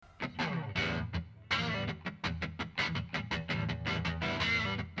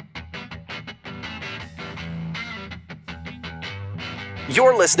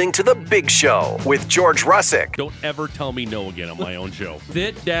You're listening to The Big Show with George Russick. Don't ever tell me no again on my own show.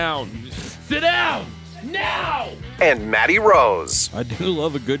 Sit down. Sit down! Now! And Matty Rose. I do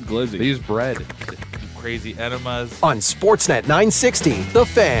love a good glizzy. They use bread. Crazy enemas. On Sportsnet 960, The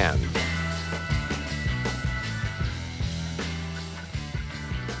Fan.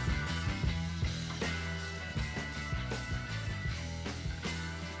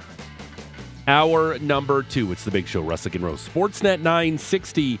 Hour number 2. It's The Big Show, Russick and Rose. Sportsnet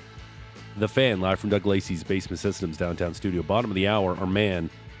 960, The Fan, live from Doug Lacey's Basement Systems downtown studio. Bottom of the hour, our man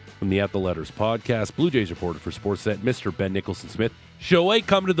from the At the Letters podcast, Blue Jays reporter for Sportsnet, Mr. Ben Nicholson-Smith. Shohei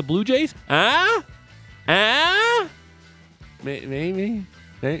coming to the Blue Jays? Maybe.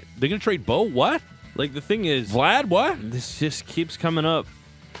 Hey, they're going to trade Bo? What? Like, the thing is, Vlad, what? this just keeps coming up.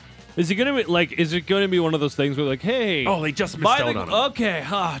 Is it going to be, like, is it going to be one of those things where, like, hey. Oh, they just missed out on him. Okay,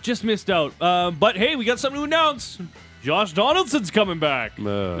 just missed out. But, hey, we got something to announce. Josh Donaldson's coming back.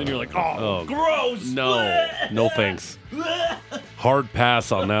 Then you're like, oh, gross. No thanks. Hard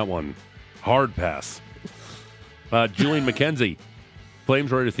pass on that one. Hard pass. Julian McKenzie. Flames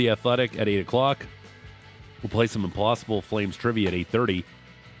right at the Athletic at 8 o'clock. We'll play some Impossible Flames trivia at 8:30.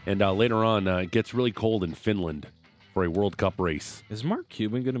 And later on, it gets really cold in Finland for a World Cup race. Is Mark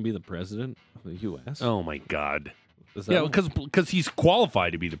Cuban going to be the president of the U.S.? Oh, my God. Yeah, because he's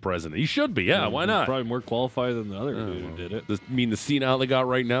qualified to be the president. He should be. Yeah, why not? Probably more qualified than the other dude who did it. You mean the senile they got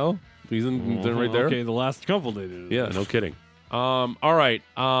right now? He's in right there? Okay, the last couple they did it. Yeah, no kidding. All right.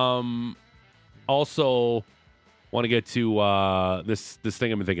 Also, want to get to this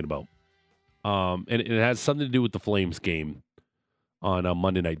thing I've been thinking about. And it has something to do with the Flames game on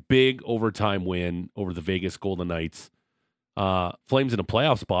Monday night. Big overtime win over the Vegas Golden Knights. Flames in a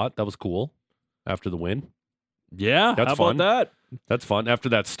playoff spot. That was cool after the win. Yeah, that's how fun. about that? That's fun. After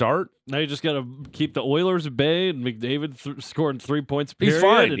that start. Now you just got to keep the Oilers at bay, and McDavid scoring 3 points per period. He's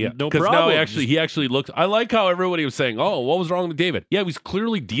fine. And Yeah. no Because problem. now he actually looked. I like how everybody was saying, oh, what was wrong with David? Yeah, he was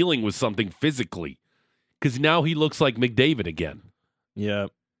clearly dealing with something physically. Because now he looks like McDavid again. Yeah.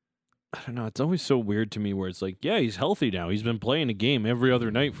 I don't know. It's always so weird to me where it's like, yeah, he's healthy now. He's been playing a game every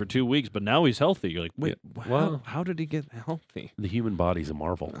other night for 2 weeks, but now he's healthy. You're like, wait, how did he get healthy? The human body's a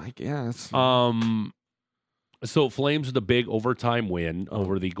marvel. I guess. So Flames with a big overtime win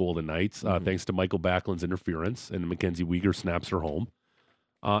over the Golden Knights, thanks to Michael Backlund's interference, and Mackenzie Weegar snaps her home.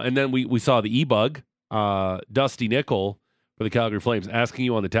 And then we saw the E-Bug, Dusty Nickel for the Calgary Flames, asking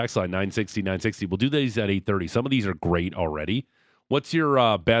you on the text line, 960-960. We'll do these at 8:30. Some of these are great already. What's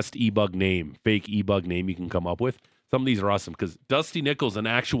your best E-Bug name, fake E-Bug name you can come up with? Some of these are awesome because Dusty Nickel's an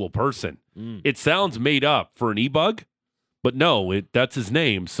actual person. It sounds made up for an E-Bug, but no, that's his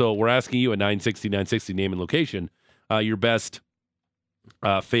name. So we're asking you at 960-960 name and location, your best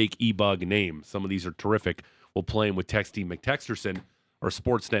fake E-Bug name. Some of these are terrific. We'll play them with Texty McTexterson or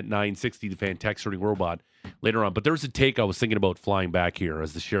Sportsnet 960, the fan texting robot, later on. But there's a take I was thinking about flying back here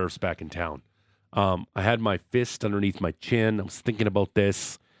as the sheriff's back in town. I had my fist underneath my chin. I was thinking about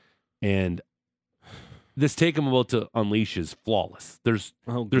this, and this take I'm about to unleash is flawless. There's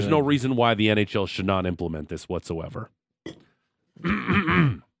no reason why the NHL should not implement this whatsoever.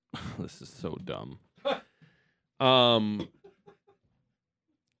 This is so dumb.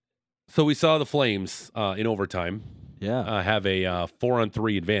 So we saw the Flames in overtime Yeah. have a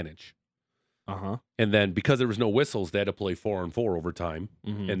 4-on-3 advantage. And then because there was no whistles, they had to play 4-on-4 overtime.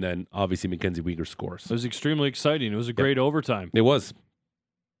 And then obviously Mackenzie Weegar scores. It was extremely exciting. It was a great overtime. It was.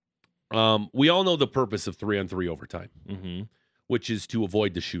 We all know the purpose of 3-on-3 overtime, which is to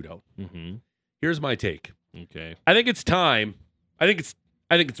avoid the shootout. Here's my take. Okay. I think it's time. I think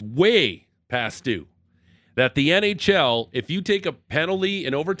it's way past due that the NHL, if you take a penalty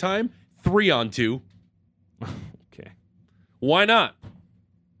in overtime, 3-on-2. Okay. Why not?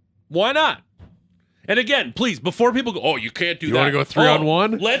 Why not? And again, please, before people go, oh, you can't do that. You want to go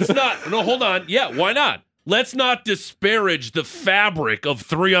 3-on-1? Let's not. No, hold on. Yeah, why not? Let's not disparage the fabric of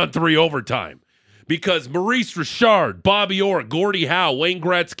 3-on-3 overtime. Because Maurice Richard, Bobby Orr, Gordie Howe, Wayne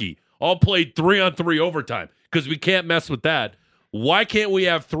Gretzky all played 3-on-3 overtime. Because we can't mess with that. Why can't we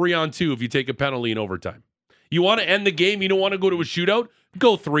have 3-on-2 if you take a penalty in overtime? You want to end the game? You don't want to go to a shootout?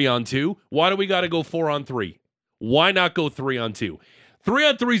 Go 3-on-2. Why do we got to go 4-on-3? Why not go 3-on-2?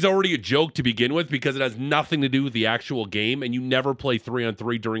 3-on-3 is already a joke to begin with because it has nothing to do with the actual game, and you never play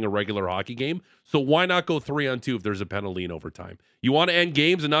 3-on-3 during a regular hockey game. So why not go 3-on-2 if there's a penalty in overtime? You want to end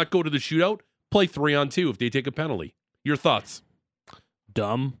games and not go to the shootout? Play 3-on-2 if they take a penalty. Your thoughts?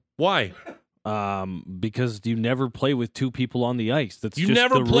 Dumb. Why? Because you never play with two people on the ice. That's You just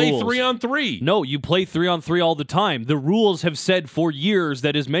never the play rules. 3-on-3. No, you play 3-on-3 all the time. The rules have said for years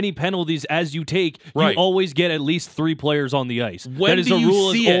that as many penalties as you take, Right. you always get at least 3 players on the ice. When that is do a you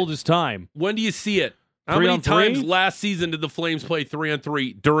rule see as it? old as time. When do you see it? How 3 many on 3? times last season did the Flames play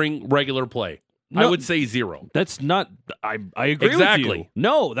 3-on-3 during regular play? I No. would say 0. That's not. I agree Exactly. with you.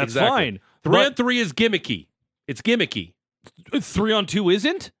 No, that's Exactly. fine. 3-on-3 is gimmicky. It's gimmicky. 3-on-2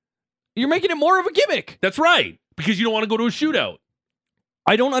 isn't. You're making it more of a gimmick. That's right. Because you don't want to go to a shootout.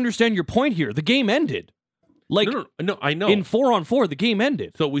 I don't understand your point here. The game ended. Like No, I know. in 4-on-4, the game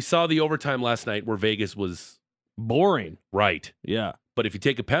ended. So we saw the overtime last night where Vegas was Boring. right. Yeah. But if you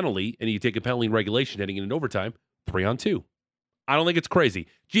take a penalty and you take a penalty in regulation heading into overtime, 3-on-2. I don't think it's crazy.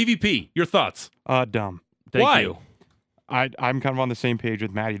 GVP, your thoughts? Dumb. Thank Why? you. I'm kind of on the same page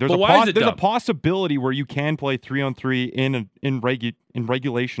with Maddie. But why is it there's a dumb? possibility where you can play 3-on-3 in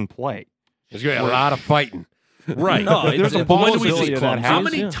regulation play. There's going to be a lot of fighting. Right. No, There's a it's- when do we possibility see of that clumsy? How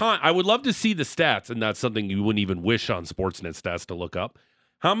happens. many Yeah. times? I would love to see the stats, and that's something you wouldn't even wish on Sportsnet stats to look up.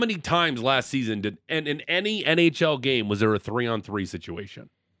 How many times last season and in any NHL game was there a 3-on-3 situation?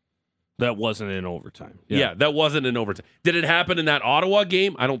 That wasn't in overtime. Yeah. That wasn't an overtime. Did it happen in that Ottawa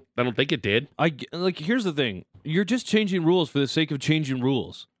game? I don't think it did. Here's the thing. You're just changing rules for the sake of changing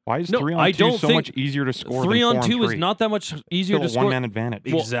rules. Why is No, 3-on-2 I don't so think much easier to score 3-on-2 than 4-on-3? is not that much easier Still to a score. one-man advantage.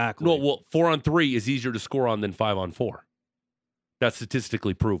 Exactly. Well, 4-on-3 is easier to score on than 5-on-4. That's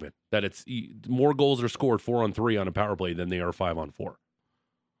statistically proven. That it's more goals are scored 4-on-3 on a power play than they are 5-on-4.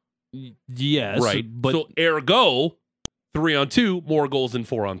 Yes. Right. But So ergo, 3-on-2 more goals than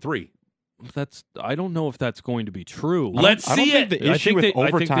 4-on-3. I don't know if that's going to be true. Let's I don't see think it. the I issue think with that- I think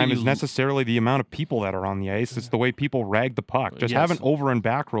that overtime is you- necessarily the amount of people that are on the ice. It's the way people rag the puck. Just Yes. have an over and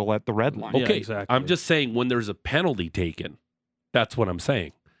back rule at the red line. Yeah, Okay, exactly. I'm just saying when there's a penalty taken, that's what I'm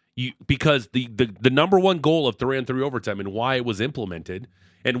saying. Because the number one goal of 3-on-3 overtime and why it was implemented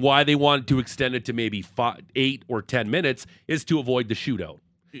and why they wanted to extend it to maybe 8 or 10 minutes is to avoid the shootout.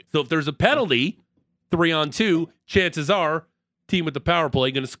 So if there's a penalty, 3-on-2, chances are team with the power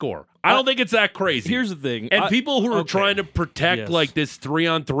play going to score. I don't think it's that crazy. Here's the thing. And people who are okay. trying to protect Yes. like this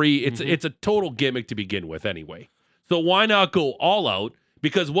 3-on-3, it's a total gimmick to begin with anyway. So why not go all out?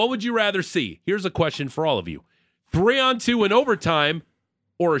 Because what would you rather see? Here's a question for all of you. 3-on-2 in overtime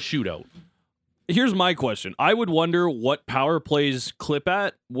or a shootout? Here's my question. I would wonder what power plays clip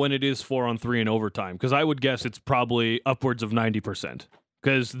at when it is 4-on-3 in overtime, because I would guess it's probably upwards of 90%.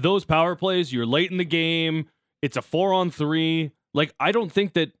 Because those power plays, you're late in the game, it's a 4-on-3. Like, I don't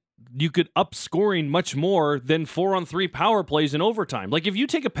think that you could up scoring much more than 4-on-3 power plays in overtime. Like, if you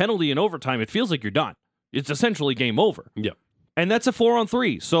take a penalty in overtime, it feels like you're done. It's essentially game over. Yeah. And that's a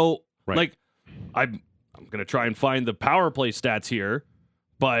 4-on-3. So, Right. like, I'm going to try and find the power play stats here,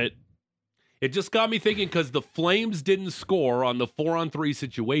 but It just got me thinking because the Flames didn't score on the 4-on-3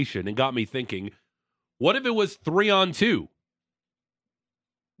 situation and got me thinking, what if it was 3-on-2?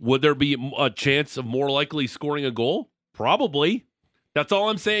 Would there be a chance of more likely scoring a goal? Probably. That's all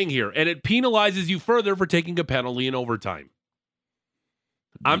I'm saying here. And it penalizes you further for taking a penalty in overtime.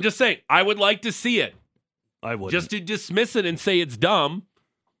 I'm just saying, I would like to see it. I would Just to dismiss it and say it's dumb.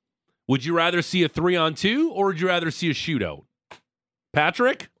 Would you rather see a 3-on-2 or would you rather see a shootout?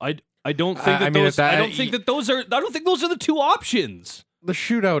 Patrick? I don't think that I mean, those. that- I don't think that those are. I don't think those are the two options. The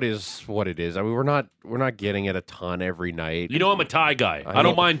shootout is what it is. I mean, we're not getting it a ton every night. You know I'm a tie guy. I I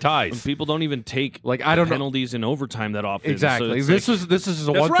don't know. mind ties. People don't even take Like, I don't know. penalties in overtime that often. Exactly. So it's This is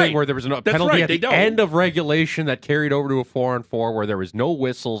the That's one right. thing where there was a That's penalty right, at they the don't. end of regulation that carried over to a 4-on-4 where there was no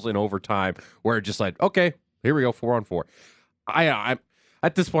whistles in overtime. Where it just like, okay, here we go, 4-on-4. I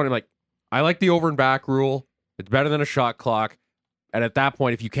at this point I'm like, I like the over and back rule. It's better than a shot clock. And at that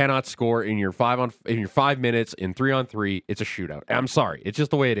point, if you cannot score in your 5 minutes in 3-on-3, it's a shootout. I'm sorry, it's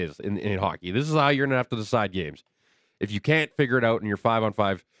just the way it is in hockey. This is how you're gonna have to decide games. If you can't figure it out in your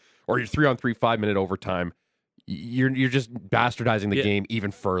 5-on-5 or your 3-on-3 5-minute overtime, you're just bastardizing the Yeah. game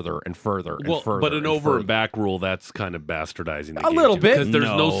even further and further and Well, further. but an and over further. and back rule, that's kind of bastardizing the A game. little too, bit. because there's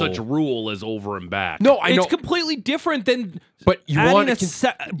no No. such rule as over and back. No, I know, it's completely different than but you adding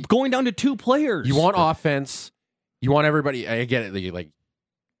want going down to two players. you want offense. You want everybody. I get it. Like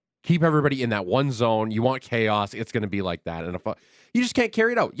keep everybody in that one zone. You want chaos. It's going to be like that, and if you just can't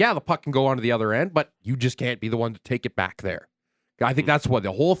carry it out. Yeah, the puck can go on to the other end, but you just can't be the one to take it back there. I think that's what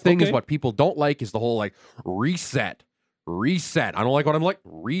the whole thing is. Okay. What people don't like is the whole like reset. I don't like what I'm like.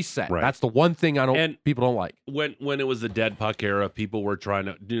 Reset. Right. That's the one thing And- people don't like. When it was the dead puck era, people were trying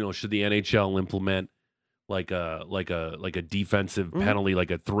to, should the NHL implement like a defensive penalty,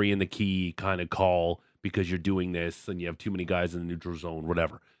 like a 3 in the key kind of call because you're doing this and you have too many guys in the neutral zone,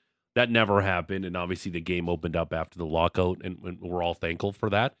 whatever. That never happened, and obviously the game opened up after the lockout, and we're all thankful for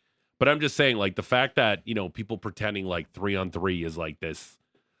that. But I'm just saying, like, the fact that, people pretending like 3-on-3 is like this,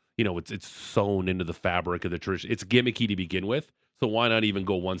 it's sewn into the fabric of the tradition. It's gimmicky to begin with, so why not even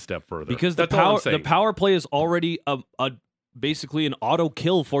go one step further? Because That's all I'm saying. the power play is already basically an auto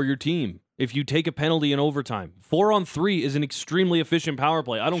kill for your team. If you take a penalty in overtime, 4-on-3 is an extremely efficient power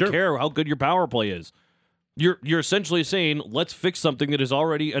play. I don't care how good your power play is. You're essentially saying, let's fix something that is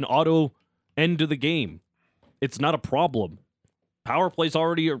already an auto end to the game. It's not a problem. Power plays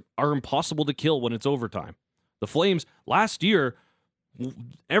already are impossible to kill when it's overtime. The Flames, last year,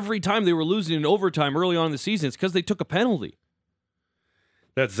 every time they were losing in overtime early on in the season, it's because they took a penalty.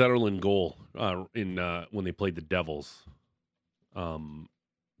 That Zetterlund goal when they played the Devils,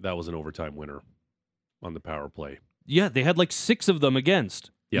 that was an overtime winner on the power play. Yeah, they had like 6 of them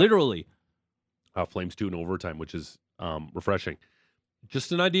against. Yep. Literally. Flames 2 in overtime, which is refreshing.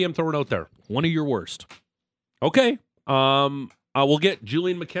 Just an idea I'm throwing out there. One of your worst. Okay. We'll get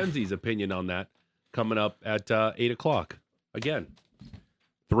Julian McKenzie's opinion on that coming up at 8 o'clock. Again,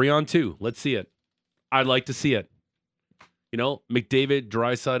 3-on-2. Let's see it. I'd like to see it. McDavid,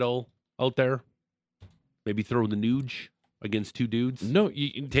 Draisaitl out there. Maybe throw the Nuge against 2 dudes. No,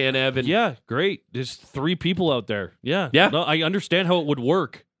 Tanev and yeah, great. There's 3 people out there. Yeah. Yeah. No, I understand how it would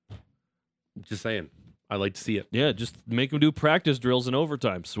work. Just saying. I like to see it. Yeah, just make them do practice drills in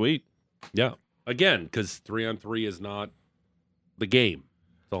overtime. Sweet. Yeah. Again, because 3-on-3 is not the game.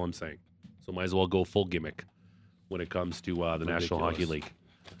 That's all I'm saying. So might as well go full gimmick when it comes to the National Hockey League.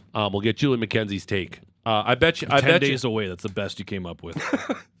 We'll get Julian McKenzie's take. I bet you. 10 days away. That's the best you came up with.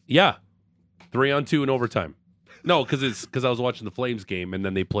 Yeah. 3-on-2 in overtime. No, because I was watching the Flames game and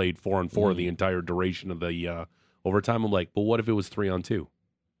then they played 4-on-4 the entire duration of the overtime. I'm like, well, what if it was 3-on-2?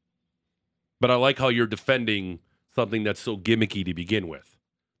 But I like how you're defending something that's so gimmicky to begin with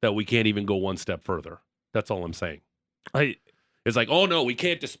that we can't even go one step further. That's all I'm saying. It's like, oh no, we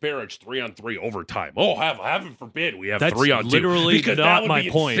can't disparage 3-on-3 overtime. Oh, heaven forbid we have 3-on-2. That's literally because not that would my be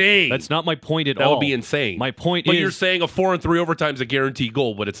point. insane. That's not my point at all. That would be insane. My point but is, you're saying a 4-on-3 overtime is a guaranteed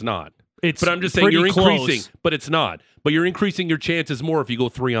goal, but it's not. It's but I'm just saying pretty you're increasing, close. but it's not. But you're increasing your chances more if you go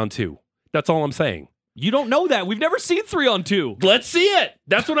 3-on-2. That's all I'm saying. You don't know that. We've never seen 3-on-2. Let's see it.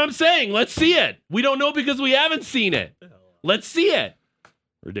 That's what I'm saying. Let's see it. We don't know because we haven't seen it. Let's see it.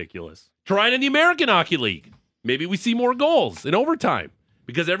 Ridiculous. Try it in the American Hockey League. Maybe we see more goals in overtime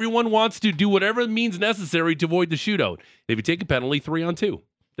because everyone wants to do whatever means necessary to avoid the shootout. If you take a penalty, 3-on-2.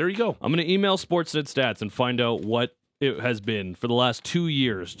 There you go. I'm going to email Sportsnet Stats and find out what it has been for the last 2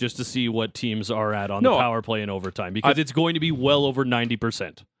 years just to see what teams are at on the power play in overtime because it's going to be well over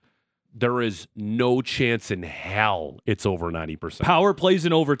 90%. There is no chance in hell it's over 90%. Power plays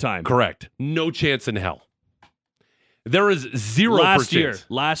in overtime. Correct. No chance in hell. There is 0%.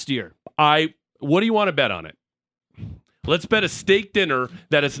 Last year. What do you want to bet on it? Let's bet a steak dinner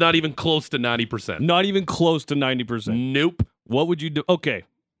that it's not even close to 90%. Not even close to 90%. Nope. What would you do? Okay.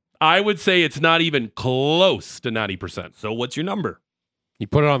 I would say it's not even close to 90%. So what's your number? You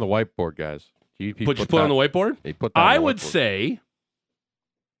put it on the whiteboard, guys. Put it on the whiteboard? He put that I on the would whiteboard. say,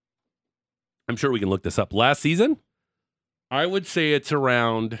 I'm sure we can look this up. Last season, I would say it's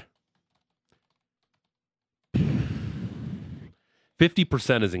around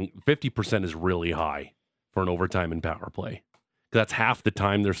 50% is really high for an overtime and power play. That's half the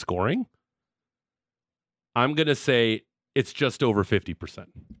time they're scoring. I'm going to say it's just over 50%.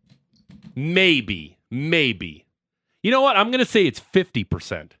 Maybe. You know what? I'm going to say it's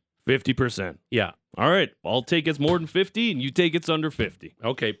 50%. 50%. Yeah. All right. I'll take it's more than 50, and you take it's under 50.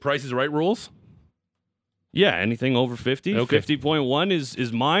 Okay. Price is Right rules? Yeah, anything over 50. Okay. 50.1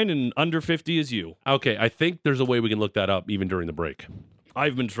 is mine, and under 50 is you. Okay. I think there's a way we can look that up even during the break.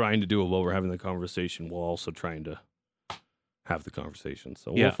 I've been trying to do it while we're having the conversation while also trying to have the conversation.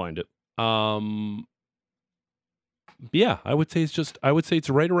 So we'll find it. Yeah, I would say it's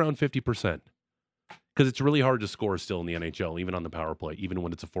right around 50%. Because it's really hard to score still in the NHL, even on the power play, even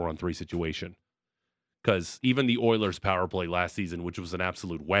when it's a 4-on-3 situation. Because even the Oilers' power play last season, which was an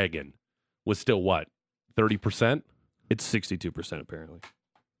absolute wagon, was still what? 30%? It's 62% apparently.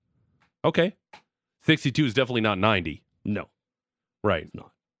 Okay. 62 is definitely not 90. No. Right. It's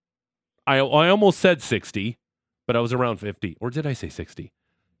not. I almost said 60, but I was around 50. Or did I say 60?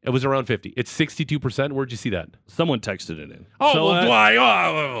 It was around 50. It's 62%. Where'd you see that? Someone texted it in. Oh, So,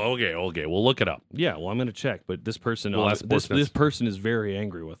 okay. We'll look it up. yeah, well, I'm going to check, but this person We'll ask this Sportsnet. person is very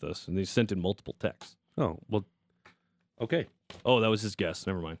angry with us, and they sent in multiple texts. Oh, well, okay. Oh, that was his guess.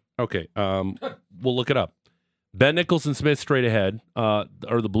 Never mind. Okay. We'll look it up. Ben Nicholson Smith straight ahead. Are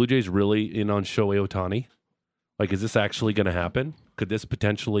the Blue Jays really in on Shohei Ohtani? Like, is this actually going to happen? Could this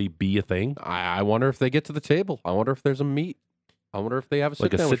potentially be a thing? I wonder if they get to the table. I wonder if there's a meet. I wonder if they have a sit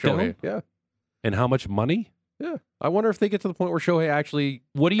Like a down with sit-down? Shohei. Yeah. And how much money? Yeah. I wonder if they get to the point where Shohei actually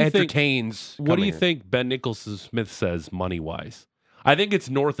What do you think? entertains. What do you coming here. think Ben Nicholson-Smith says money-wise? I think it's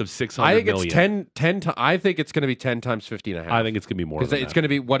north of 600 I think million. it's 10 I think it's going to be 10 times 50 and a half. I think it's going to be more because than it's that. going to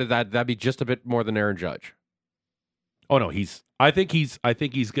be what is that? That'd be just a bit more than Aaron Judge. Oh no, I think he's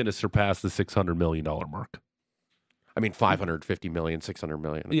going to surpass the $600 million mark. I mean, 550 million, 600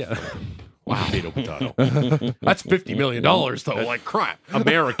 million. Yeah. Wow. Potato. That's $50 million though. Like crap.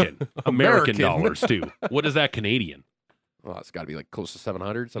 American American. dollars too. What is that Canadian? Well, it's got to be like close to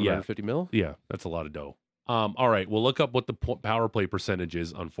 750 mil. Yeah, that's a lot of dough. All right, we'll look up what the power play percentage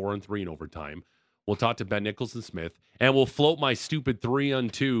is on 4 and 3 in overtime. We'll talk to Ben Nicholson-Smith, and we'll float my stupid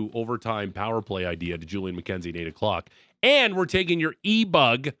 3-on-2 overtime power play idea to Julian McKenzie at 8 o'clock. And we're taking your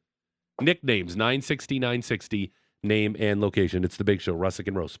e-bug nicknames, 960, name and location. It's The Big Show, Russick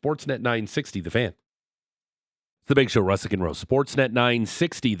and Rose. Sportsnet 960, The Fan. It's The Big Show, Russick and Rose. Sportsnet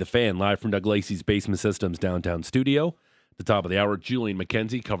 960, The Fan, live from Doug Lacey's Basement Systems downtown studio. At the top of the hour, Julian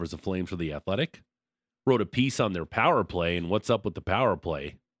McKenzie covers the Flames for The Athletic. Wrote a piece on their power play and what's up with the power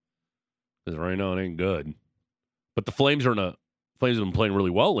play. Because right now it ain't good. But the Flames have been playing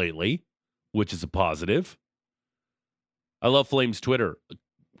really well lately, which is a positive. I love Flames Twitter.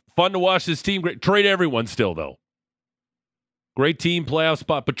 Fun to watch this team. Great. Trade everyone still, though. Great team, playoff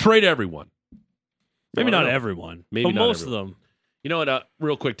spot, but trade everyone. Maybe not everyone. Maybe but not most everyone. of them. You know what?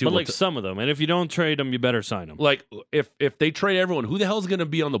 Real quick, too. But like some of them. And if you don't trade them, you better sign them. Like, if they trade everyone, who the hell is going to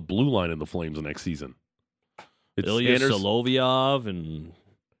be on the blue line in the Flames next season? It's Ilya Solovyov and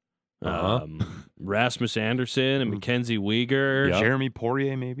Rasmus Anderson and Mackenzie Weegar. Yeah. Jeremy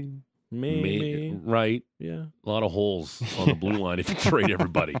Poirier, maybe. Maybe. Right. Yeah. A lot of holes on the blue line if you trade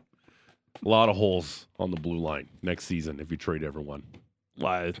everybody. A lot of holes on the blue line next season if you trade everyone.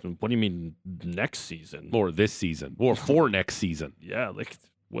 Why? What do you mean next season? Or this season. Or for next season. Yeah, like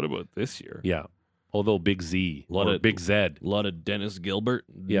what about this year? Yeah. Although Big Z or Big Zed. A lot of Dennis Gilbert,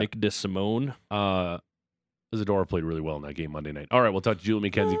 Yeah. Nick DeSimone. Isadora played really well in that game Monday night. All right, we'll talk to Julie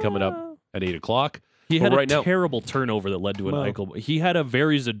McKenzie coming up at 8 o'clock. He But had right a now- terrible turnover that led to an Eichel. He had a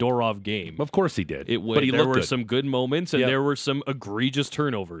very Zadorov game. Of course he did. But he there looked were good. some good moments, and Yeah. there were some egregious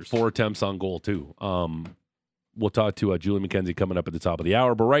turnovers. 4 attempts on goal, too. We'll talk to Julie McKenzie coming up at the top of the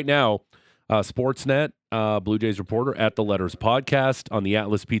hour. But right now, Sportsnet, Blue Jays reporter at The Letters Podcast on the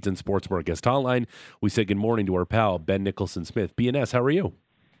Atlas Pizza and Sportsbar guest hotline. We say good morning to our pal, Ben Nicholson-Smith. BNS, how are you?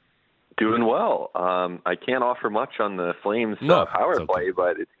 Doing well. I can't offer much on the Flames No, power it's okay. play,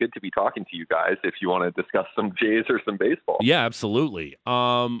 but it's good to be talking to you guys if you want to discuss some Jays or some baseball. Yeah, absolutely.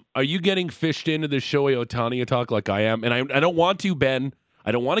 Are you getting fished into the Shohei Ohtani talk like I am? And I don't want to, Ben.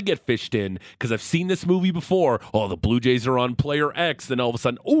 I don't want to get fished in because I've seen this movie before. Oh, the Blue Jays are on player X. Then all of a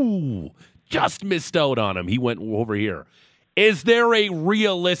sudden, ooh, just missed out on him. He went over here. Is there a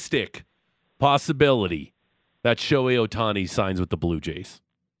realistic possibility that Shohei Ohtani signs with the Blue Jays?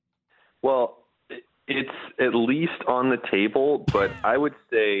 Well, it's at least on the table, but I would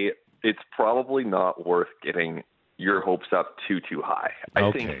say it's probably not worth getting your hopes up too high.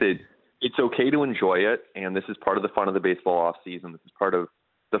 I think that it's okay to enjoy it, and this is part of the fun of the baseball offseason. This is part of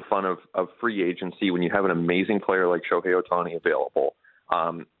the fun of free agency when you have an amazing player like Shohei Ohtani available.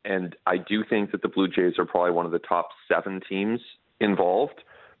 And I do think that the Blue Jays are probably one of the top 7 teams involved.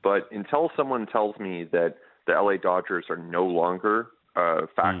 But until someone tells me that the LA Dodgers are no longer a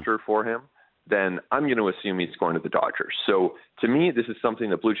factor for him, then I'm going to assume he's going to the Dodgers. So to me, this is something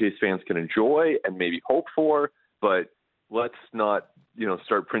that Blue Jays fans can enjoy and maybe hope for, but let's not,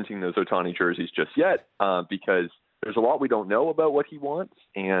 start printing those Ohtani jerseys just yet, because there's a lot we don't know about what he wants.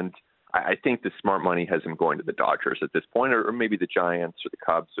 And I think the smart money has him going to the Dodgers at this point, or maybe the Giants or the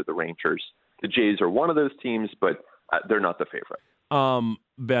Cubs or the Rangers. The Jays are one of those teams, but they're not the favorite.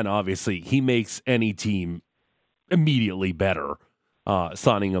 Ben, obviously, he makes any team immediately better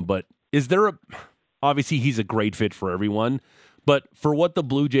signing him. But is there obviously he's a great fit for everyone, but for what the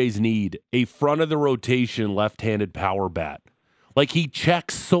Blue Jays need, a front of the rotation left-handed power bat. Like, he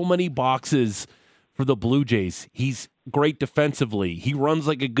checks so many boxes for the Blue Jays. He's great defensively. He runs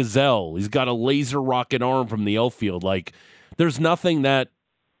like a gazelle. He's got a laser rocket arm from the outfield. Like, there's nothing that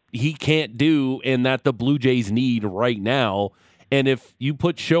he can't do and that the Blue Jays need right now. And if you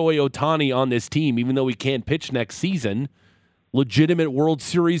put Shohei Ohtani on this team, even though he can't pitch next season, legitimate World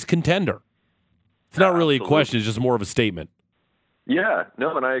Series contender. It's not really a question. It's just more of a statement. Yeah,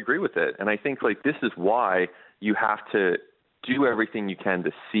 no, and I agree with it. And I think this is why you have to do everything you can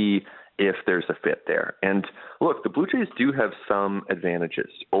to see if there's a fit there. And look, the Blue Jays do have some advantages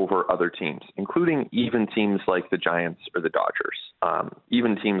over other teams, including even teams like the Giants or the Dodgers,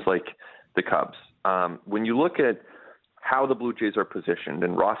 even teams like the Cubs. When you look at how the Blue Jays are positioned,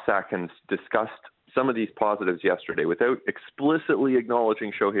 and Ross Sackins discussed some of these positives yesterday without explicitly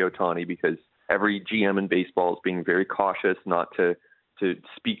acknowledging Shohei Ohtani, because every GM in baseball is being very cautious not to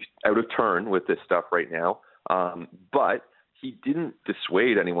speak out of turn with this stuff right now. But he didn't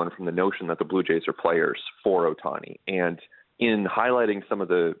dissuade anyone from the notion that the Blue Jays are players for Ohtani. And in highlighting some of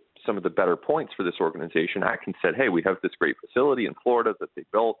the better points for this organization, Atkins said, hey, we have this great facility in Florida that they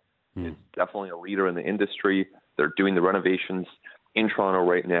built. It's definitely a leader in the industry. They're doing the renovations in Toronto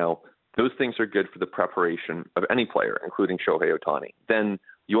right now. Those things are good for the preparation of any player, including Shohei Ohtani. Then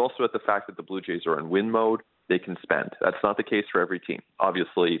you also have the fact that the Blue Jays are in win mode. They can spend. That's not the case for every team.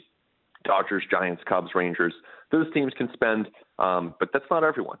 Obviously, Dodgers, Giants, Cubs, Rangers, those teams can spend, but that's not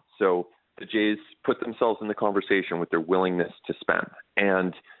everyone. So the Jays put themselves in the conversation with their willingness to spend.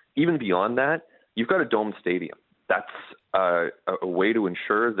 And even beyond that, you've got a domed stadium. That's a way to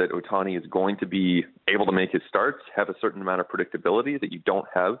ensure that Ohtani is going to be able to make his starts, have a certain amount of predictability that you don't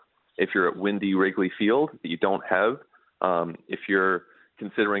have if you're at windy Wrigley Field, that you don't have if you're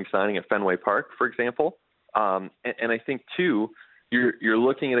considering signing at Fenway Park, for example. And I think, too, you're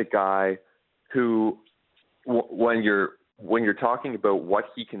looking at a guy who, when you're talking about what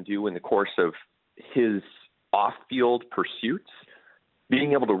he can do in the course of his off-field pursuits,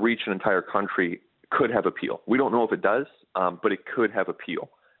 being able to reach an entire country could have appeal. We don't know if it does, but it could have appeal.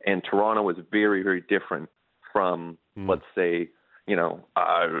 And Toronto is very, very different from, let's say,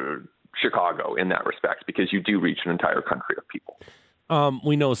 Chicago in that respect, because you do reach an entire country of people.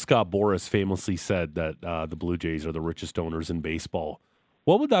 We know Scott Boras famously said that the Blue Jays are the richest owners in baseball.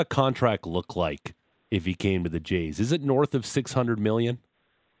 What would that contract look like if he came to the Jays? Is it north of $600 million?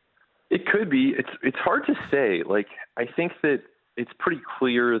 It could be. It's hard to say. Like, I think that it's pretty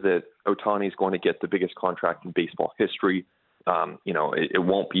clear that Ohtani is going to get the biggest contract in baseball history. It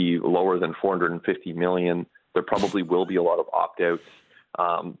won't be lower than $450 million. There probably will be a lot of opt-outs.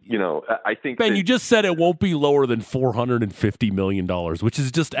 I think Ben, you just said it won't be lower than $450 million, which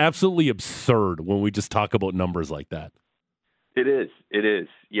is just absolutely absurd when we just talk about numbers like that. It is.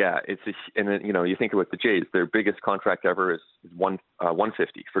 Yeah. And then, you think about the Jays, their biggest contract ever is $150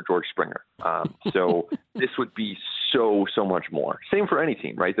 for George Springer. So this would be so much more. Same for any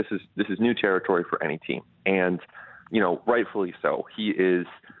team, right? This is new territory for any team. And, rightfully so. He is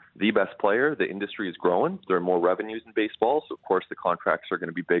the best player. The industry is growing. There are more revenues in baseball. So of course the contracts are going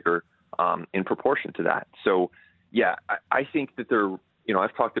to be bigger, in proportion to that. So yeah, I think that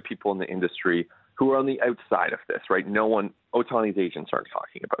I've talked to people in the industry who are on the outside of this, right? Ohtani's agents aren't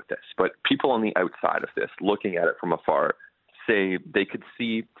talking about this, but people on the outside of this, looking at it from afar, say they could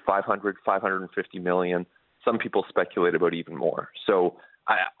see 500, 550 million. Some people speculate about even more. So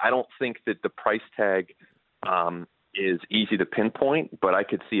I don't think that the price tag is easy to pinpoint, but I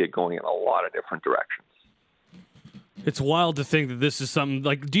could see it going in a lot of different directions. It's wild to think that this is something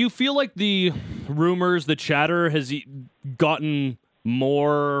like, do you feel like the rumors, the chatter has gotten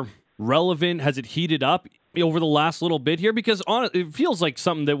more relevant? Has it heated up over the last little bit here? Because it feels like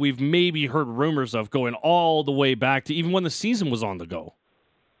something that we've maybe heard rumors of going all the way back to even when the season was on the go.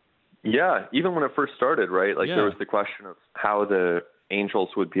 Yeah, even when it first started, right? There was the question of how the Angels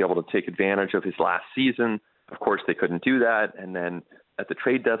would be able to take advantage of his last season. Of course, they couldn't do that. And then at the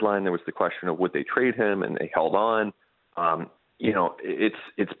trade deadline, there was the question of would they trade him, and they held on.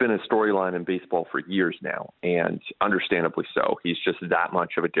 It's been a storyline in baseball for years now, and understandably so. He's just that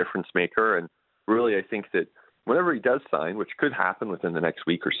much of a difference maker. And really, I think that whenever he does sign, which could happen within the next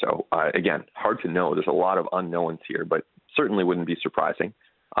week or so, again, hard to know. There's a lot of unknowns here, but certainly wouldn't be surprising.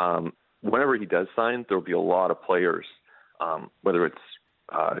 Whenever he does sign, there'll be a lot of players, whether it's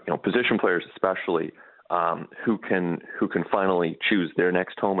position players especially, who can finally choose their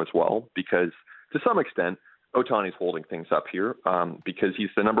next home as well, because to some extent, Ohtani's holding things up here because he's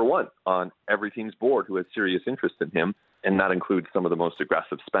the number one on every team's board who has serious interest in him, and that includes some of the most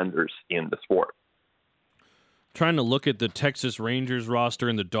aggressive spenders in the sport. Trying to look at the Texas Rangers roster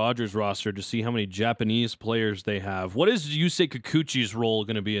and the Dodgers roster to see how many Japanese players they have. What is Yusei Kikuchi's role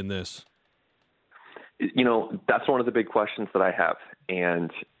going to be in this? That's one of the big questions that I have.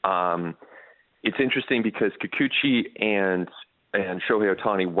 And it's interesting because Kikuchi and Shohei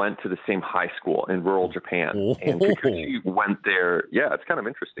Ohtani went to the same high school in rural Japan. And Kikuchi went there. Yeah, it's kind of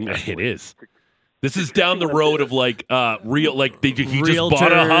interesting. It is. This is down the road of he just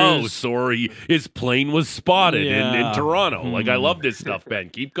bought a house, or his plane was spotted in Toronto. I love this stuff, Ben.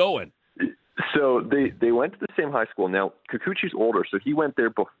 Keep going. So they went to the same high school. Now, Kikuchi's older, so he went there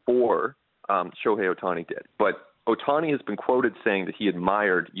before Shohei Ohtani did. But Ohtani has been quoted saying that he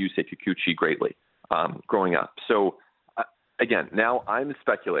admired Yusei Kikuchi greatly growing up. So, again, now I'm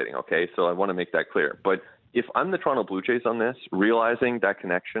speculating, okay? So I want to make that clear. But if I'm the Toronto Blue Jays on this, realizing that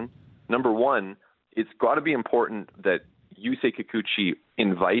connection, number one, it's got to be important that Yusei Kikuchi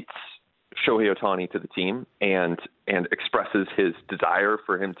invites Shohei Ohtani to the team and expresses his desire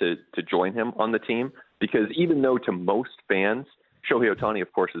for him to join him on the team. Because even though to most fans, Shohei Ohtani,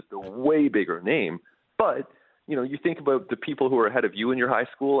 of course, is the way bigger name, but you think about the people who are ahead of you in your high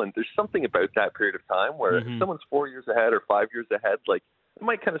school, and there's something about that period of time where if someone's 4 years ahead or 5 years ahead, like it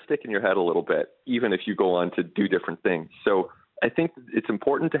might kind of stick in your head a little bit, even if you go on to do different things. So I think it's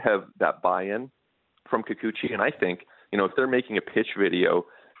important to have that buy-in from Kikuchi, and I think, if they're making a pitch video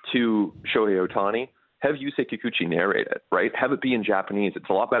to Shohei Ohtani, have Yusei Kikuchi narrate it, right? Have it be in Japanese. It's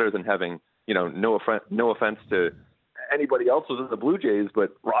a lot better than having, no offense to anybody else within the Blue Jays,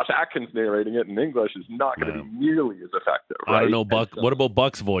 but Ross Atkins narrating it in English is not going to be nearly as effective, right? I don't know, Buck. What about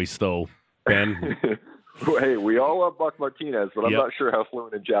Buck's voice, though, Ben? Hey, we all love Buck Martinez, but I'm not sure how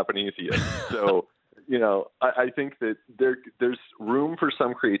fluent in Japanese he is. So, I think that there's room for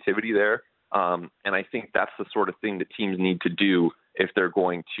some creativity there. And I think that's the sort of thing that teams need to do if they're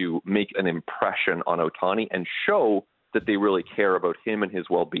going to make an impression on Ohtani and show that they really care about him and his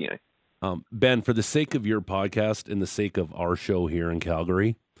well-being. Ben, for the sake of your podcast and the sake of our show here in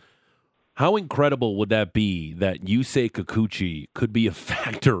Calgary, how incredible would that be that Yusei Kikuchi could be a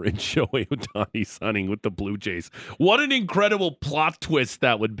factor in Shohei Ohtani signing with the Blue Jays? What an incredible plot twist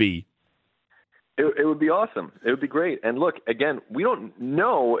that would be. It would be awesome. It would be great. And look, again, we don't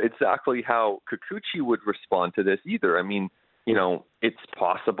know exactly how Kikuchi would respond to this either. I mean, it's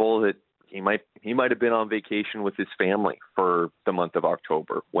possible that he might have been on vacation with his family for the month of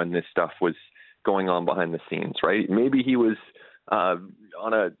October when this stuff was going on behind the scenes, right? Maybe he was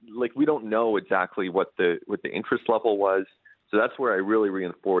we don't know exactly what the interest level was. So that's where I really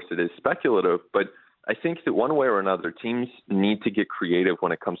reinforce it as speculative. But I think that one way or another, teams need to get creative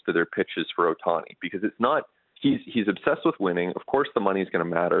when it comes to their pitches for Ohtani, because it's not he's obsessed with winning. Of course, the money is going to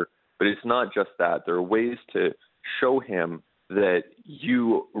matter, but it's not just that. There are ways to show him that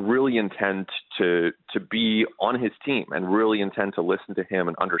you really intend to be on his team and really intend to listen to him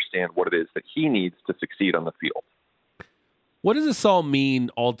and understand what it is that he needs to succeed on the field. What does this all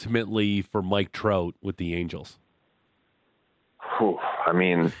mean ultimately for Mike Trout with the Angels? I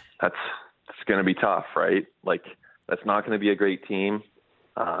mean, it's going to be tough, right? Like, that's not going to be a great team.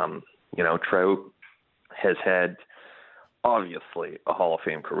 Trout has had, obviously, a Hall of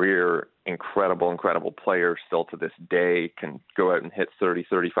Fame career, incredible player still to this day, can go out and hit 30,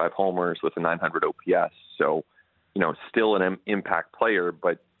 35 homers with a 900 OPS. So, still an impact player,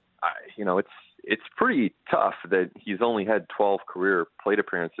 but, it's pretty tough that he's only had 12 career plate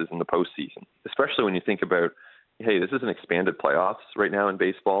appearances in the postseason, especially when you think about, hey, this is an expanded playoffs right now in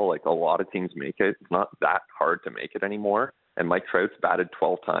baseball. Like, a lot of teams make it. It's not that hard to make it anymore. And Mike Trout's batted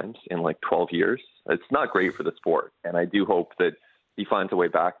 12 times in 12 years. It's not great for the sport. And I do hope that he finds a way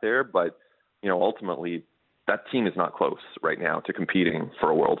back there. But, ultimately, that team is not close right now to competing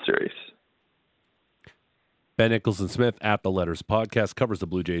for a World Series. Ben Nicholson-Smith at The Letters Podcast covers the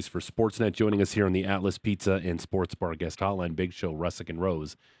Blue Jays for Sportsnet, joining us here on the Atlas Pizza and Sports Bar guest hotline. Big Show, Russick and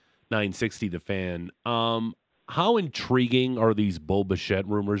Rose, 960 The Fan. How intriguing are these Bo Bichette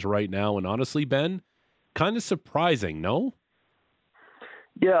rumors right now? And honestly, Ben, kind of surprising, no?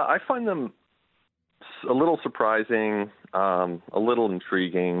 Yeah, I find them a little surprising, a little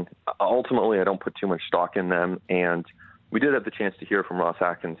intriguing. Ultimately, I don't put too much stock in them. And we did have the chance to hear from Ross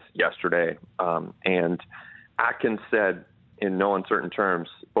Atkins yesterday. And Atkins said in no uncertain terms,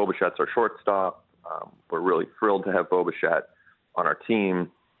 Bo Bichette's our shortstop. We're really thrilled to have Bo Bichette on our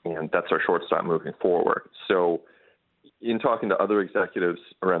team, and that's our shortstop moving forward. So in talking to other executives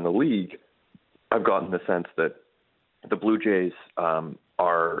around the league, I've gotten the sense that the Blue Jays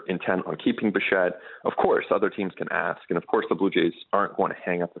are intent on keeping Bichette. Of course, other teams can ask, and of course the Blue Jays aren't going to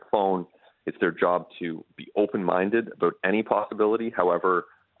hang up the phone. It's their job to be open-minded about any possibility, however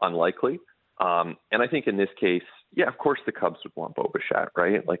unlikely. And I think in this case, yeah, of course the Cubs would want Bo Bichette,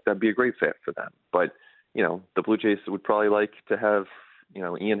 right? Like, that'd be a great fit for them. But, the Blue Jays would probably like to have,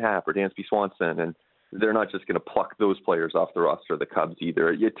 Ian Happ or Dansby Swanson, and they're not just going to pluck those players off the roster of the Cubs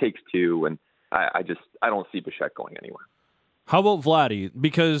either. It takes two, and I don't see Bichette going anywhere. How about Vladdy?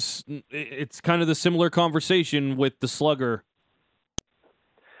 Because it's kind of the similar conversation with the slugger.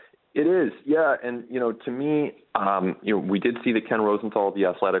 It is, yeah. And, to me, we did see that Ken Rosenthal of The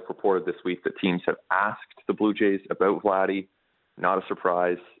Athletic reported this week that teams have asked the Blue Jays about Vladdy. not a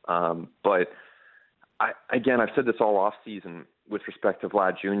surprise. But I've said this all off season with respect to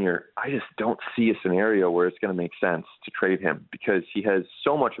Vlad Jr. I just don't see a scenario where it's going to make sense to trade him because he has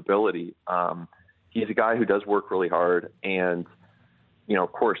so much ability. He's a guy who does work really hard, and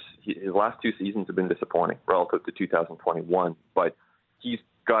of course, his last 2 seasons have been disappointing relative to 2021. But he's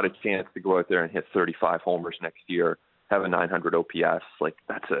got a chance to go out there and hit 35 homers next year, have a 900 OPS. Like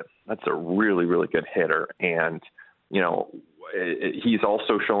that's a really, really good hitter, and he's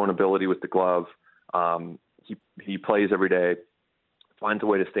also shown ability with the glove. He plays every day, finds a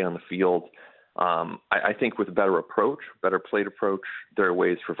way to stay on the field. I think with a better plate approach, there are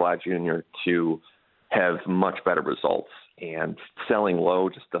ways for Vlad Jr. to have much better results, and selling low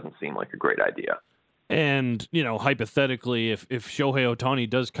just doesn't seem like a great idea. And, hypothetically, if Shohei Ohtani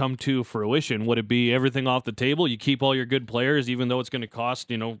does come to fruition, would it be everything off the table? You keep all your good players, even though it's going to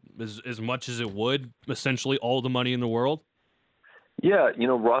cost, as much as it would, essentially all the money in the world? Yeah,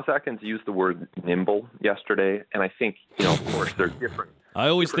 Ross Atkins used the word nimble yesterday, and I think, of course, they're different. I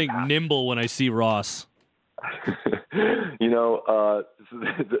always think nimble when I see Ross. There are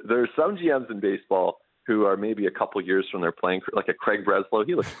some GMs in baseball who are maybe a couple years from their playing, like a Craig Breslow.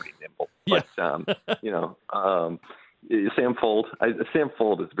 He looks pretty nimble. Yeah. But, Sam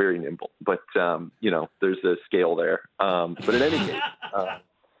Fuld is very nimble, but, there's a scale there. But in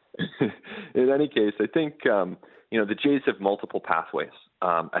any case, I think, the Jays have multiple pathways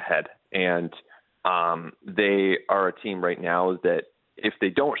ahead, and they are a team right now that if they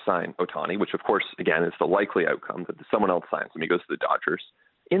don't sign Ohtani, which of course, again, is the likely outcome that someone else signs him, he goes to the Dodgers.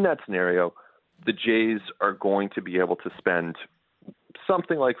 In that scenario, the Jays are going to be able to spend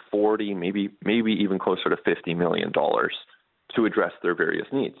something like $40, maybe even closer to $50 million to address their various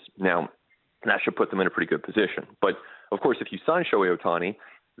needs. Now, that should put them in a pretty good position. But of course, if you sign Shohei Ohtani,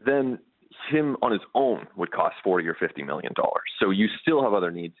 then him on his own would cost $40 or $50 million. So you still have other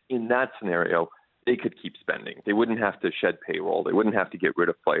needs. In that scenario, they could keep spending. They wouldn't have to shed payroll. They wouldn't have to get rid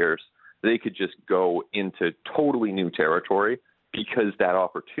of players. They could just go into totally new territory because that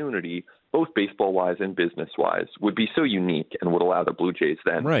opportunity, both baseball-wise and business-wise, would be so unique and would allow the Blue Jays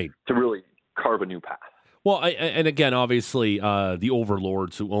then to really carve a new path. Well, and again, obviously, the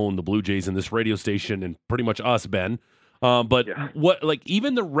overlords who own the Blue Jays and this radio station and pretty much us, Ben. But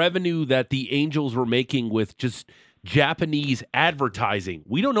even the revenue that the Angels were making with just Japanese advertising,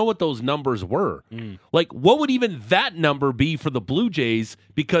 we don't know what those numbers were. Like, what would even that number be for the Blue Jays?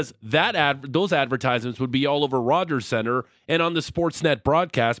 Because those advertisements would be all over Rogers Center and on the Sportsnet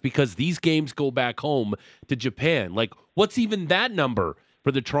broadcast because these games go back home to Japan. Like, what's even that number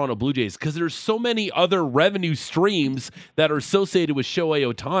for the Toronto Blue Jays? Because there's so many other revenue streams that are associated with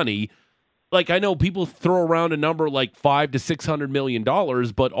Shohei Ohtani. Like, I know people throw around a number like $500 to $600 million,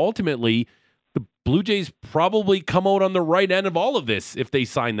 but ultimately, the Blue Jays probably come out on the right end of all of this if they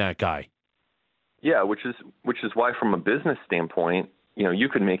sign that guy. Yeah, which is why, from a business standpoint, you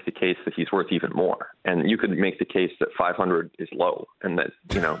could make the case that he's worth even more, and you could make the case that 500 is low, and that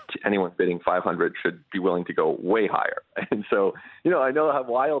anyone bidding 500 should be willing to go way higher. And so, I know how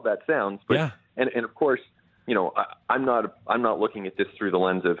wild that sounds, but yeah. and of course, I'm not looking at this through the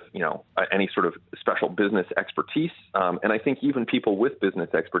lens of any sort of special business expertise, and I think even people with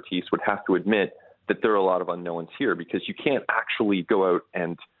business expertise would have to admit that there are a lot of unknowns here because you can't actually go out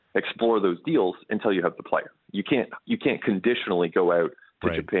and explore those deals until you have the player. You can't conditionally go out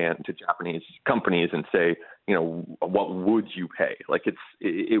to Japan, to Japanese companies and say, what would you pay? Like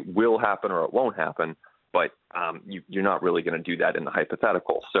it will happen or it won't happen, but you're not really going to do that in the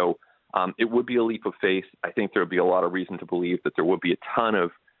hypothetical. So it would be a leap of faith. I think there would be a lot of reason to believe that there would be a ton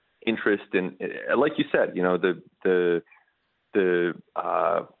of interest in, like you said, the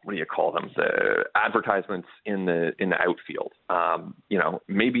what do you call them? The advertisements in the outfield.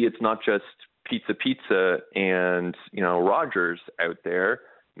 Maybe it's not just Pizza and Rogers out there.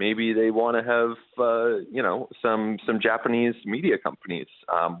 Maybe they want to have some Japanese media companies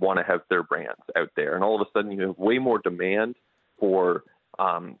want to have their brands out there, and all of a sudden you have way more demand for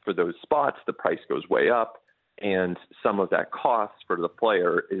those spots. The price goes way up, and some of that cost for the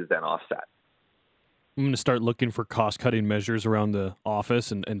player is then offset. I'm going to start looking for cost-cutting measures around the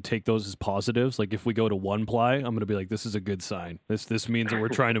office and take those as positives. Like if we go to one ply, I'm going to be like, this is a good sign. This means that we're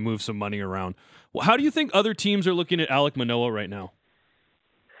trying to move some money around. Well, how do you think other teams are looking at Alek Manoah right now?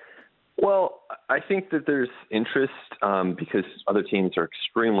 Well, I think that there's interest because other teams are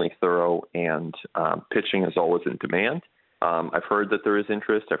extremely thorough and pitching is always in demand. I've heard that there is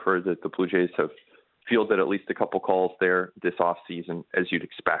interest. I've heard that the Blue Jays have fielded at least a couple calls there this offseason, as you'd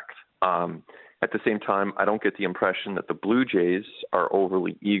expect. At the same time, I don't get the impression that the Blue Jays are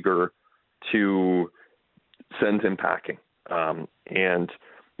overly eager to send him packing. And,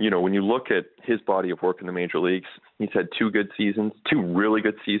 when you look at his body of work in the major leagues, he's had two really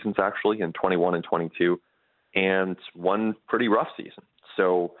good seasons, actually, in 21 and 22, and one pretty rough season.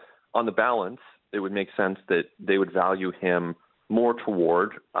 So on the balance, it would make sense that they would value him more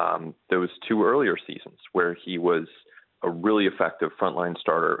toward those two earlier seasons where he was a really effective frontline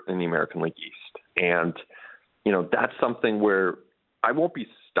starter in the American League East. And, that's something where I won't be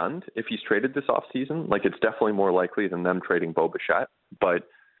stunned if he's traded this offseason. Like, it's definitely more likely than them trading Bo Bichette. But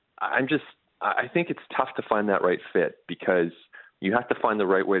I think it's tough to find that right fit because you have to find the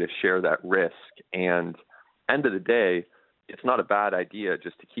right way to share that risk. And end of the day, it's not a bad idea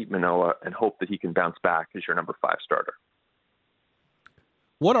just to keep Manoah and hope that he can bounce back as your number 5 starter.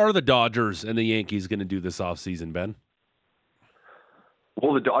 What are the Dodgers and the Yankees going to do this offseason, Ben?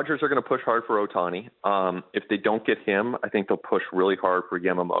 Well, the Dodgers are going to push hard for Ohtani. If they don't get him, I think they'll push really hard for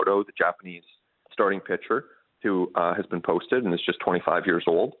Yamamoto, the Japanese starting pitcher who has been posted and is just 25 years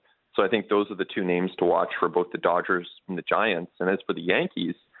old. So I think those are the two names to watch for both the Dodgers and the Giants. And as for the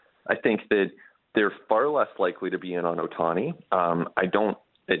Yankees, I think that they're far less likely to be in on Ohtani.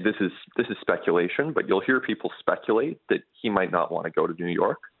 This is speculation, but you'll hear people speculate that he might not want to go to New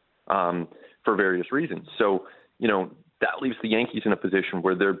York for various reasons. So, that leaves the Yankees in a position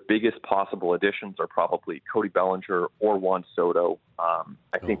where their biggest possible additions are probably Cody Bellinger or Juan Soto.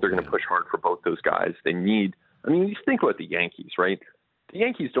 I think they're going to push hard for both those guys. You think about the Yankees, right? The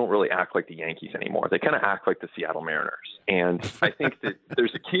Yankees don't really act like the Yankees anymore. They kind of act like the Seattle Mariners. And I think that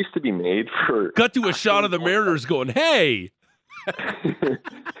there's a case to be made for... Cut to a shot of the Mariners going, hey! I'm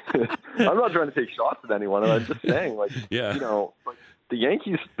not trying to take shots at anyone. I'm just saying, the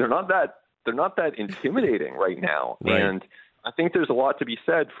Yankees, they're not that intimidating right now. Right. And I think there's a lot to be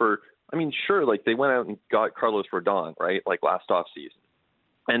said for, sure, they went out and got Carlos Rodon, right? Last offseason.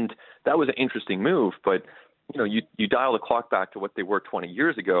 And that was an interesting move, but you dial the clock back to what they were 20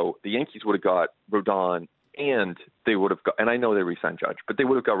 years ago, the Yankees would have got Rodon and they would have got, and I know they re-signed Judge, but they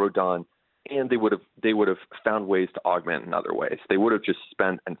would have got Rodon and they would have found ways to augment in other ways. They would have just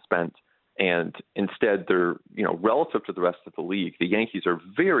spent. And instead, they're, relative to the rest of the league, the Yankees are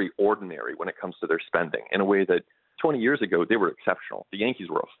very ordinary when it comes to their spending in a way that 20 years ago, they were exceptional. The Yankees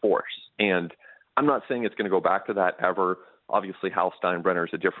were a force. And I'm not saying it's going to go back to that ever. Obviously, Hal Steinbrenner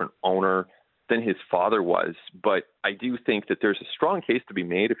is a different owner than his father was. But I do think that there's a strong case to be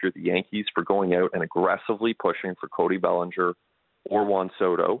made if you're the Yankees for going out and aggressively pushing for Cody Bellinger or Juan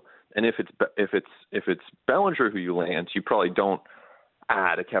Soto. And if it's Bellinger who you land, you probably don't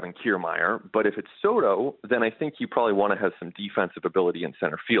add a Kevin Kiermaier, but if it's Soto, then I think you probably want to have some defensive ability in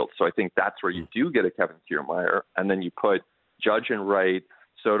center field. So I think that's where you do get a Kevin Kiermaier, and then you put Judge in right,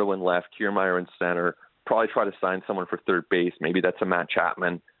 Soto in left, Kiermaier in center, probably try to sign someone for third base. Maybe that's a Matt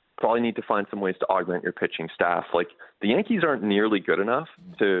Chapman. Probably need to find some ways to augment your pitching staff. The Yankees aren't nearly good enough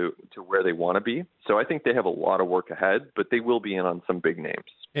to where they want to be. So I think they have a lot of work ahead, but they will be in on some big names.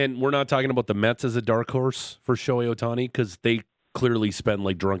 And we're not talking about the Mets as a dark horse for Shohei Ohtani because they clearly spend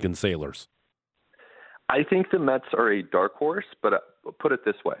like drunken sailors. I think the Mets are a dark horse, but put it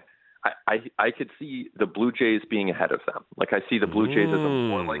this way. I could see the Blue Jays being ahead of them. I see the Blue Jays as a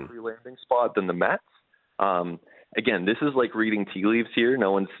more likely landing spot than the Mets. Again, this is like reading tea leaves here.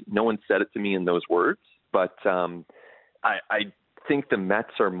 No one said it to me in those words, but I think the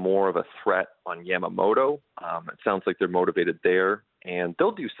Mets are more of a threat on Yamamoto. It sounds like they're motivated there, and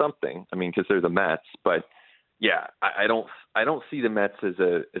they'll do something. Because they're the Mets, but yeah, I don't see the Mets as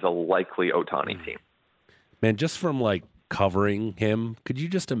a likely Ohtani team. Man, just from covering him, could you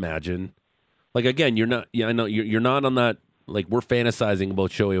just imagine? Again, you're not. Yeah, I know you're not on that. We're fantasizing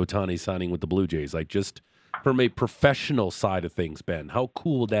about Shohei Ohtani signing with the Blue Jays. Just from a professional side of things, Ben, how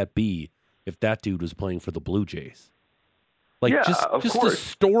cool would that be if that dude was playing for the Blue Jays? Just the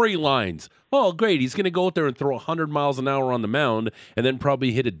storylines. Oh, great, he's going to go out there and throw 100 miles an hour on the mound and then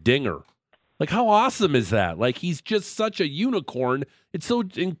probably hit a dinger. How awesome is that? He's just such a unicorn. It's so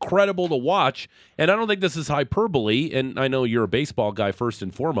incredible to watch. And I don't think this is hyperbole, and I know you're a baseball guy first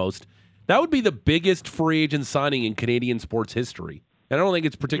and foremost. That would be the biggest free agent signing in Canadian sports history. And I don't think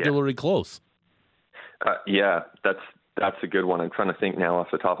it's particularly close. Yeah, that's a good one. I'm trying to think now off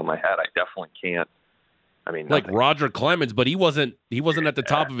the top of my head. I definitely can't. Roger Clemens, but he wasn't at the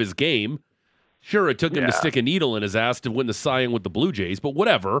top of his game. Sure, it took him to stick a needle in his ass to win the Cy Young with the Blue Jays, but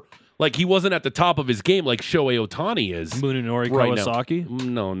whatever. He wasn't at the top of his game like Shohei Ohtani is. Munenori right Kawasaki?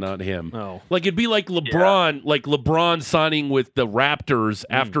 No, not him. Oh. It'd be like LeBron, LeBron signing with the Raptors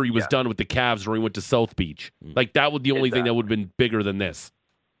after he was done with the Cavs or he went to South Beach. That would be the only thing that would have been bigger than this.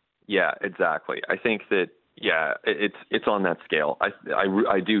 Yeah, exactly. I think that, it's on that scale.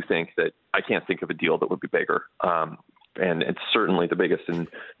 I do think that I can't think of a deal that would be bigger. and it's certainly the biggest in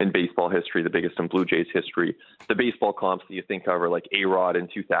baseball history, the biggest in Blue Jays history. The baseball comps that you think of are like A-Rod in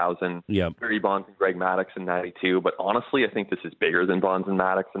 2000, Barry Bonds and Greg Maddux in 92. But honestly, I think this is bigger than Bonds and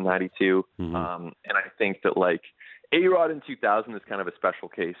Maddux in 92. And I think that like A-Rod in 2000 is kind of a special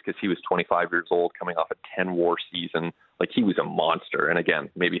case because he was 25 years old coming off a 10-WAR season. Like he was a monster. And again,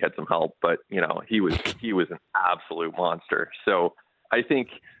 maybe had some help, but you know, he was an absolute monster. So I think,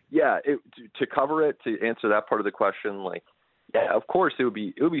 to cover it, to answer that part of the question, like, yeah, of course it would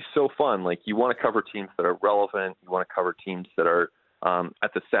be so fun. Like you want to cover teams that are relevant. You want to cover teams that are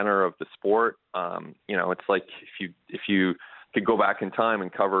at the center of the sport. You know, it's like if you could go back in time and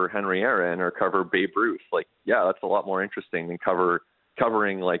cover Henry Aaron or cover Babe Ruth, like, yeah, that's a lot more interesting than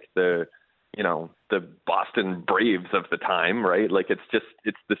covering like the Boston Braves of the time, right? Like it's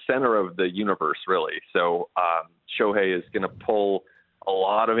the center of the universe, really. So Shohei is going to pull a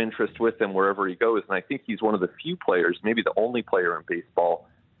lot of interest with him wherever he goes. And I think he's one of the few players, maybe the only player in baseball,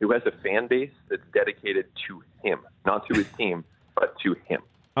 who has a fan base that's dedicated to him, not to his team, but to him.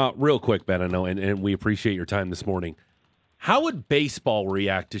 Real quick, Ben, I know, and we appreciate your time this morning. How would baseball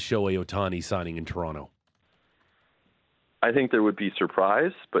react to Shohei Ohtani signing in Toronto? I think there would be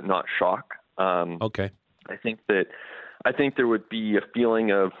surprise, but not shock. Okay. I think there would be a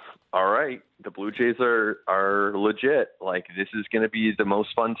feeling of, all right, the Blue Jays are legit. Like this is going to be the most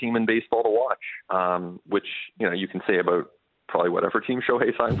fun team in baseball to watch, which, you know, you can say about probably whatever team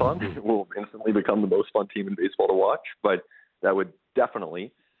Shohei signs on will instantly become the most fun team in baseball to watch. But that would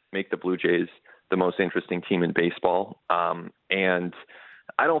definitely make the Blue Jays the most interesting team in baseball. And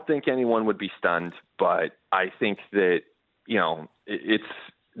I don't think anyone would be stunned, but I think that, you know, it's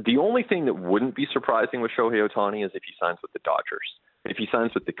the only thing that wouldn't be surprising with Shohei Ohtani is if he signs with the Dodgers. If he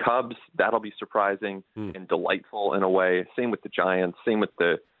signs with the Cubs, that'll be surprising and delightful in a way. Same with the Giants, same with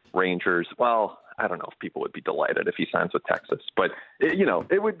the Rangers. Well, I don't know if people would be delighted if he signs with Texas, but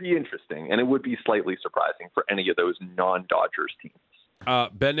it would be interesting and it would be slightly surprising for any of those non-Dodgers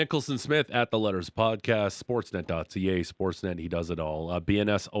teams. Ben Nicholson-Smith at The Letters Podcast, Sportsnet.ca, Sportsnet, he does it all.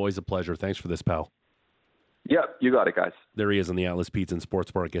 BNS, always a pleasure. Thanks for this, pal. Yep, you got it, guys. There he is on the Atlas Pizza and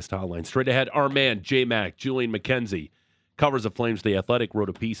Sports Bar guest hotline. Straight ahead, our man, J-Mac, Julian McKenzie, covers of Flames The Athletic, wrote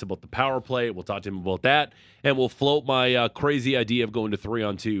a piece about the power play. We'll talk to him about that, and we'll float my crazy idea of going to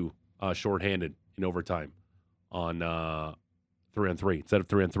 3-on-2 shorthanded in overtime on 3-on-3 instead of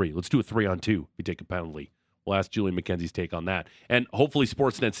 3-on-3. Let's do a 3-on-2 if you take a penalty. We'll ask Julian McKenzie's take on that. And hopefully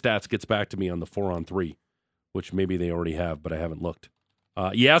Sportsnet Stats gets back to me on the 4-on-3, which maybe they already have, but I haven't looked.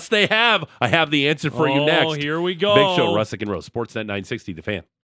 Yes, they have. I have the answer for you next. Oh, here we go. Big Show, Russick and Rose. Sportsnet 960, The Fan.